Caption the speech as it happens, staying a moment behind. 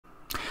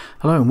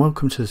Hello and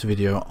welcome to this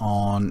video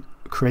on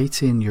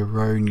creating your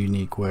own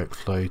unique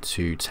workflow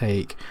to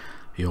take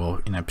your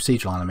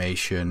procedural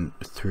animation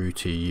through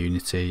to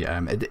Unity.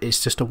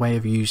 It's just a way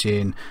of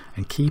using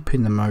and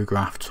keeping the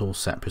Mograph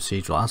toolset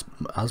procedural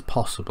as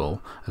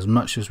possible, as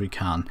much as we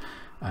can,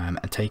 and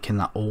taking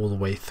that all the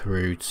way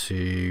through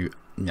to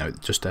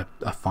just a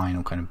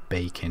final kind of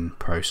baking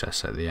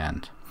process at the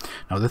end.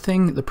 Now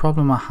the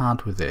problem I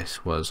had with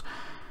this was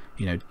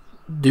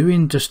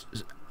doing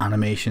just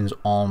animations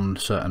on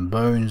certain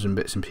bones and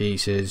bits and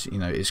pieces,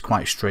 it's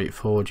quite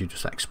straightforward. You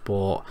just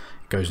export,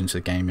 it goes into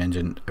the game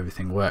engine,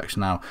 everything works.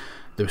 Now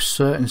there are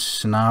certain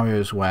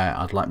scenarios where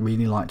I'd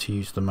really like to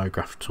use the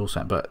Mograph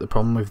toolset, but the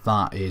problem with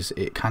that is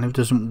it kind of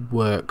doesn't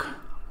work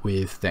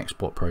with the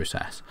export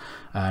process,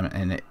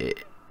 and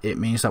it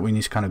means that we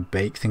need to kind of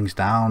bake things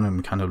down and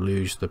we kind of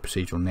lose the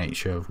procedural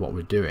nature of what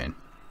we're doing.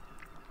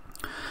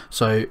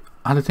 So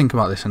I had to think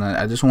about this, and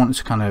I just wanted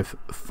to kind of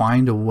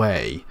find a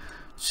way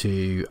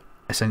to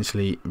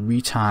essentially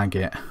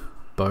retarget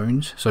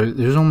bones. So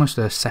there's almost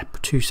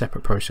two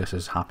separate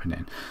processes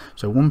happening.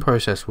 So one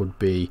process would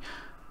be,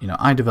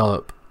 I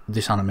develop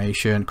this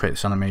animation, create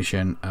this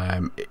animation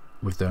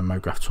with the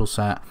Mograph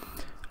toolset,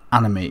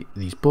 animate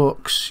these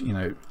books,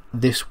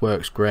 this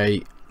works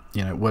great,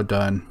 we're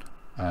done.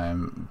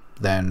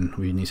 Then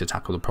we need to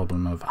tackle the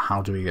problem of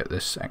how do we get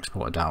this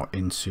exported out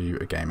into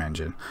a game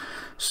engine.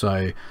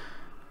 So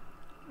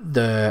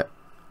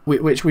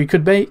which we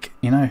could bake,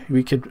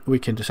 we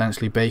could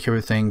essentially bake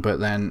everything, but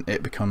then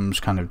it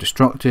becomes kind of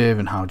destructive,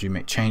 and how do you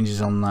make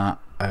changes on that?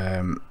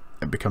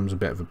 It becomes a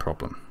bit of a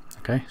problem.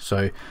 Okay,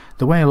 so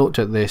the way I looked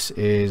at this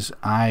is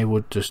I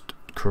would just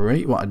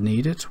create what I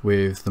needed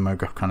with the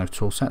Mograph kind of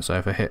toolset. So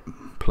if I hit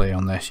play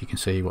on this, you can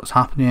see what's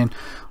happening.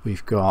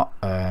 We've got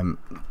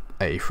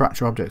a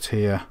fracture object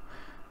here,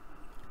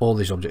 all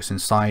these objects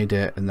inside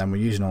it, and then we're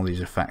using all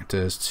these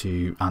effectors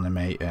to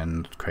animate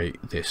and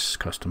create this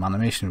custom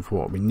animation for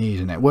what we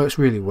need. And it works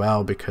really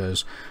well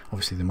because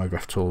obviously the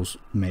Mograph tools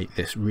make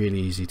this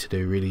really easy to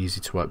do, really easy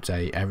to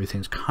update.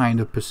 Everything's kind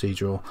of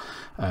procedural,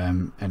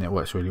 and it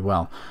works really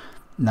well.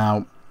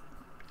 Now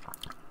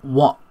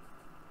what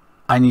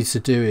I need to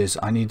do is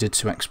I needed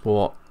to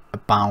export a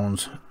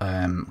bound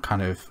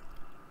kind of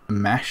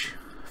mesh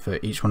for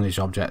each one of these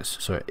objects,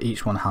 so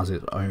each one has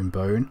its own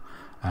bone,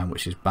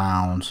 which is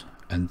bound,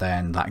 and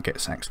then that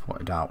gets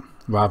exported out,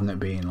 rather than it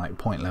being like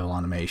point level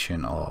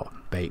animation or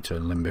baked or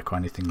limbic or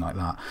anything like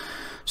that.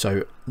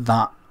 So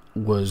that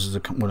was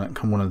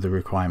one of the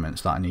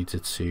requirements that I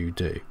needed to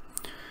do.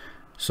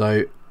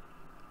 So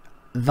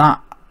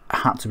that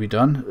had to be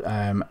done,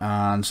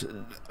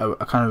 and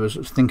I kind of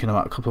was thinking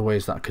about a couple of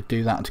ways that I could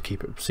do that to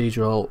keep it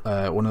procedural.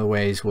 One of the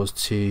ways was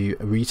to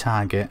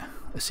retarget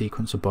a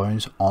sequence of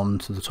bones on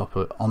top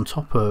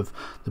of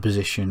the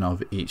position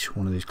of each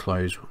one of these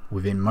clothes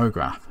within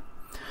Mograph.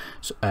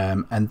 So,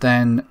 and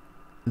then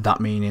that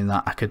meaning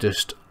that I could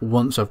just,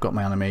 once I've got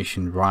my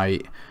animation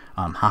right,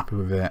 I'm happy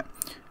with it,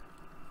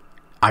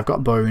 I've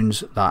got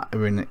bones that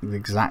are in the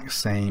exact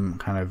same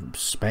kind of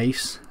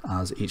space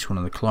as each one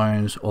of the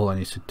clones. All I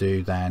need to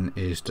do then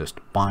is just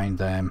bind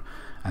them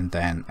and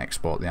then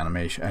export the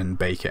animation and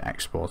bake it,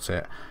 export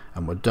it,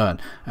 and we're done.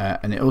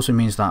 And it also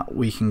means that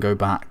we can go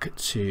back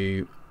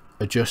to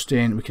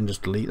adjusting. We can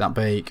just delete that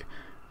bake,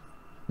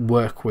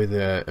 work with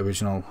the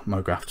original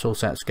Mograph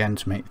toolsets again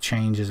to make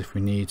changes if we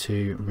need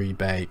to,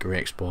 rebake,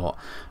 re-export,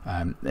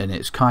 and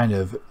it's kind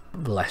of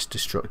less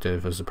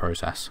destructive as a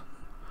process.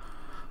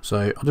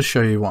 So I'll just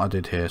show you what I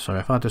did here. So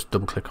if I just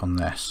double click on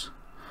this,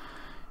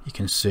 you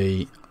can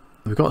see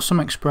we've got some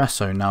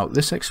espresso. Now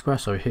this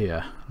espresso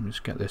here, let me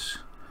just get this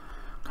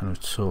kind of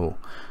tool.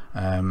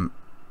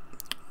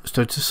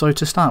 So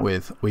to start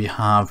with, we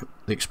have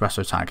the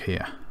espresso tag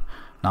here.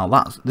 Now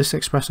this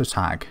espresso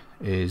tag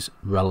is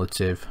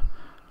relative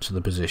to the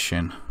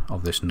position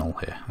of this null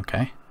here.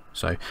 Okay,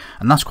 so,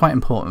 and that's quite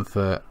important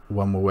for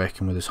when we're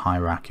working with this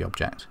hierarchy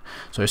object.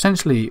 So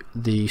essentially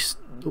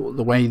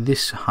the way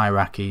this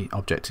hierarchy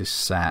object is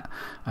set,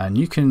 and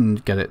you can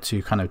get it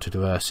to kind of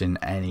traverse in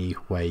any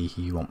way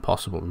you want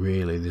possible,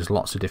 really. There's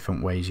lots of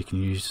different ways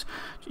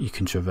you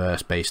can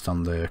traverse based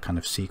on the kind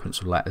of sequence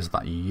of letters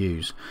that you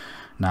use.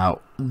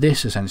 Now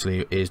this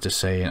essentially is just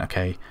saying,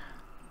 okay,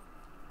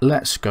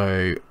 let's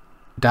go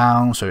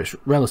down, so it's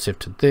relative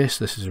to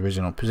this is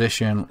original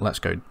position, let's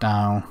go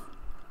down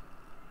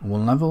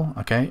one level,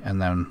 okay,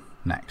 and then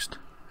next,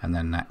 and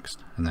then next,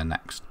 and then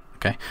next.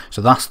 Okay,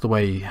 so that's the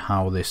way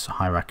how this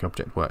hierarchy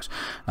object works.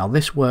 Now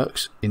this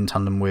works in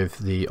tandem with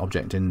the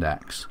object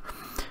index.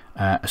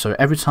 So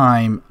every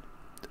time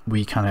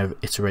we kind of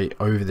iterate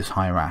over this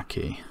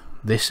hierarchy,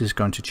 this is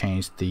going to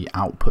change the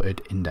outputted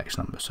index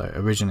number. So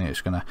originally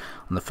it's going to,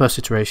 on the first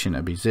iteration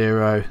it'll be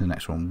 0, the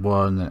next one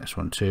 1, the next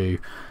one 2,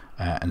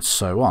 and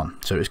so on.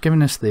 So it's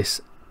giving us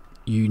this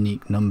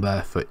unique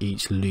number for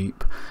each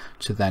loop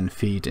to then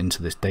feed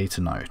into this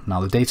data node. Now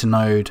the data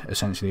node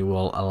essentially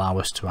will allow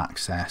us to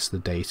access the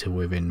data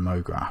within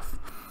Mograph,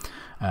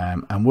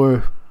 and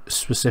we're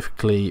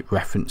specifically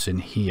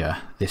referencing here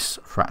this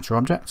fracture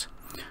object,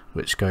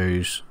 which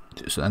goes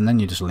and then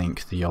you just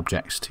link the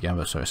objects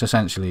together. So it's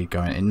essentially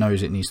going, it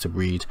knows it needs to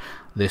read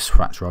this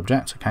fracture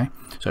object, okay?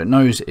 So it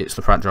knows it's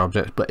the fracture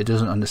object, but it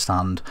doesn't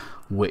understand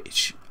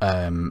which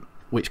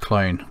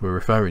clone we're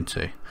referring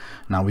to.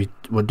 Now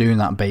we're doing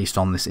that based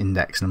on this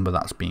index number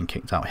that's being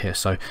kicked out here.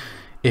 So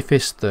if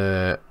it's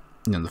the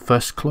the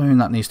first clone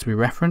that needs to be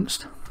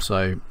referenced,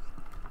 so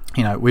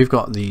we've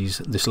got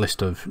this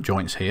list of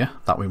joints here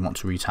that we want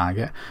to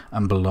retarget,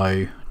 and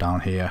below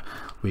down here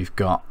we've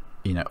got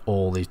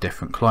all these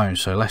different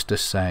clones. So let's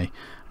just say,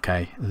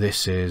 okay,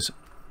 this is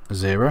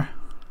 0.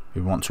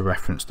 We want to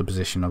reference the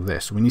position of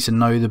this. We need to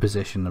know the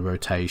position, the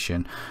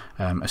rotation,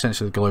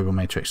 essentially the global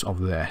matrix of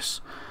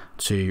this,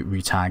 to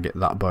retarget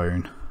that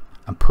bone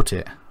and put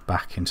it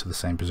back into the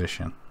same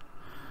position.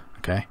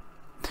 Okay,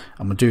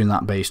 and we're doing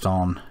that based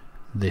on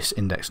this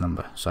index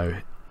number. So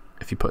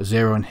if you put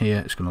 0 in here,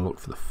 it's going to look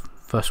for the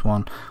first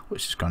one,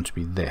 which is going to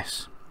be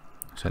this,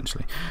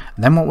 essentially.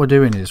 And then what we're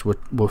doing is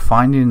we're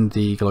finding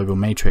the global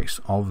matrix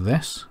of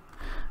this,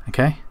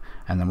 okay,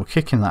 and then we're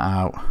kicking that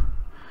out,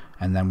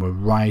 and then we're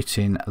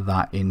writing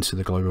that into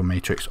the global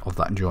matrix of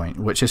that joint,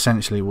 which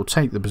essentially will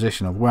take the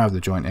position of wherever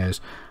the joint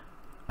is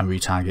and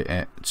retarget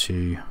it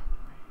to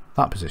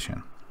that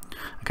position.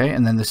 Okay,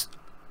 and then this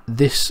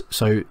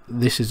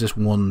is just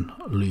one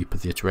loop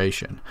of the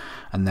iteration,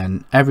 and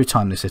then every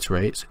time this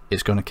iterates,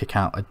 it's going to kick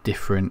out a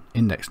different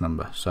index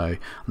number. So on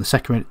the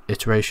second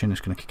iteration,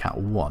 it's going to kick out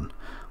 1,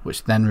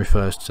 which then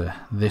refers to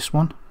this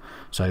one.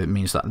 So it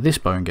means that this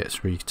bone gets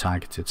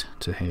retargeted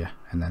to here,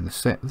 and then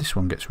this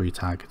one gets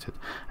retargeted,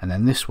 and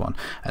then this one.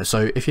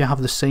 So if you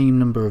have the same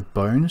number of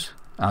bones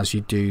as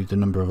you do the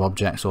number of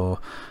objects or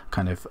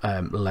kind of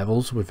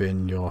levels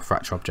within your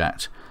fracture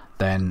object,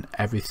 then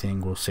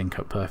everything will sync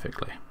up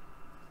perfectly.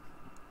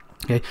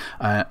 Okay,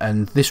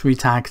 and this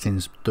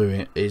retargeting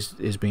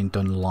is being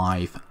done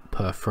live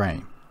per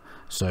frame,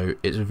 so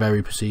it's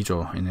very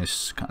procedural in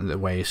this the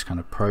way it's kind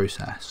of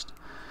processed.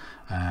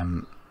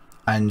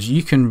 And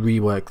you can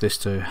rework this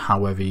to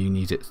however you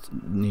need it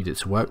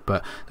to work,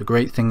 but the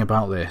great thing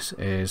about this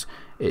is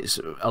it's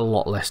a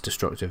lot less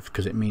destructive,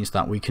 because it means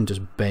that we can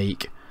just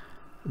bake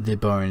the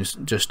bones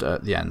just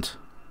at the end,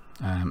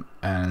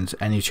 and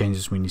any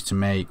changes we need to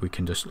make, we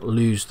can just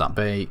lose that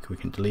bake, we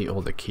can delete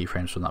all the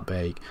keyframes from that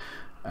bake,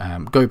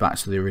 go back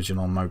to the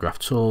original Mograph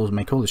tools,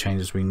 make all the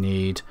changes we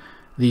need.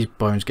 These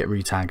bones get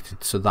retargeted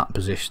to that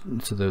position,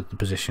 to the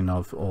position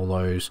of all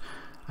those,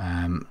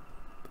 and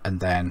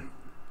then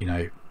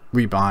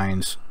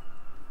rebinds,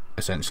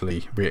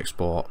 essentially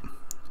re-export,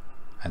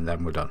 and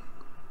then we're done.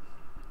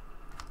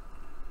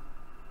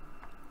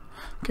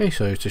 Okay,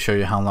 so to show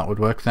you how that would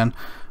work, then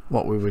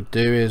what we would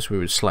do is we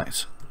would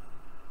select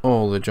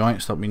all the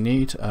joints that we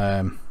need.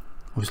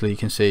 Obviously you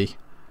can see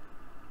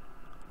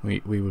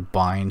we would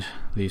bind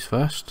these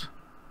first.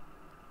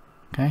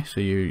 Okay, so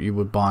you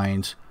would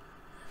bind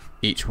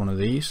each one of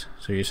these.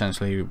 So you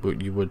essentially you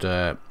would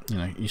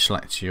you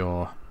select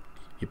your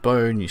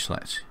bone, you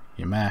select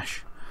your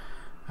mesh,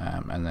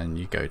 and then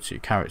you go to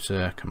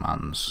character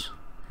commands,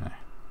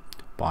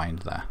 bind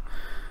there,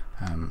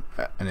 and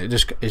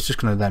it's just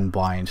going to then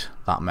bind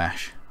that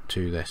mesh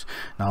to this.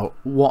 Now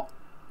what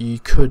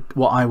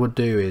I would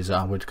do is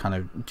I would kind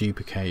of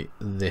duplicate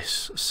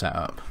this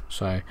setup.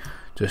 So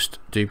just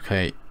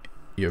duplicate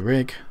your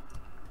rig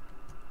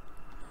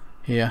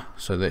here.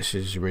 So this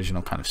is the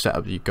original kind of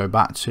setup that you go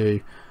back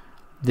to.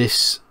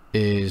 This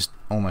is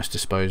almost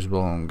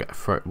disposable and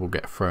will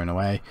get thrown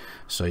away,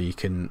 so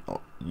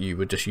you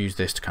would just use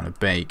this to kind of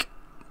bake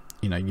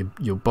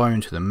your bone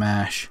to the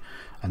mesh,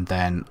 and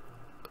then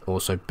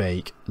also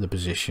bake the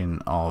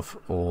position of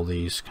all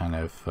these kind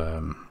of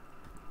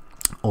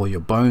all your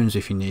bones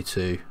if you need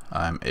to,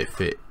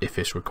 if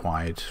it's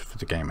required for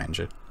the game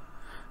engine.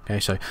 Okay,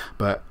 so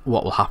but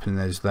what will happen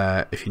is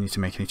that if you need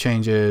to make any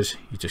changes,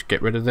 you just get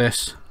rid of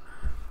this,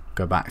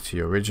 go back to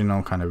your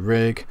original kind of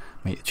rig,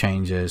 make the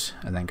changes,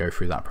 and then go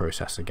through that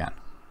process again.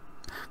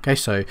 Okay,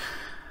 so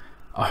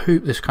I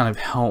hope this kind of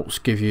helps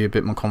give you a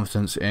bit more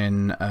confidence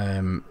in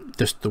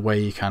just the way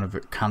you kind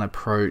of can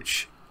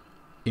approach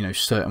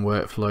certain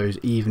workflows,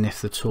 even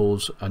if the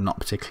tools are not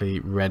particularly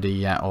ready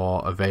yet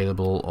or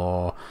available,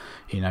 or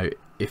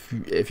if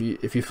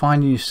you're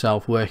finding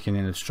yourself working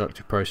in a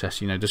destructive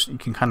process, you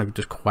can kind of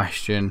just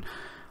question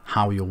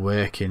how you're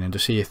working and to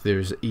see if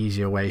there's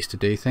easier ways to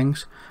do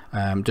things,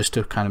 just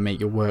to kind of make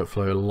your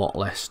workflow a lot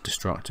less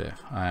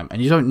destructive.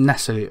 And you don't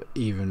necessarily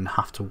even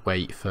have to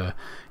wait for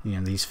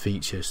these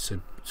features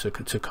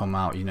to come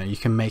out. You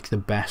can make the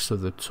best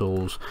of the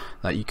tools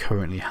that you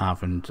currently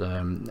have, and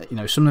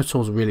some of the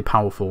tools are really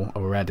powerful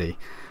already,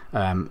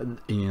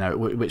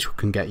 which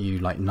can get you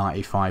like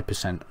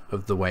 95%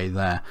 of the way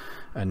there,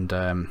 and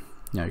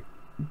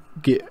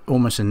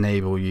almost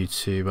enable you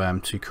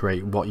to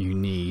create what you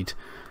need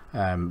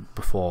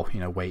before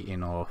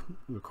waiting or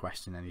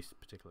requesting any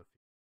particular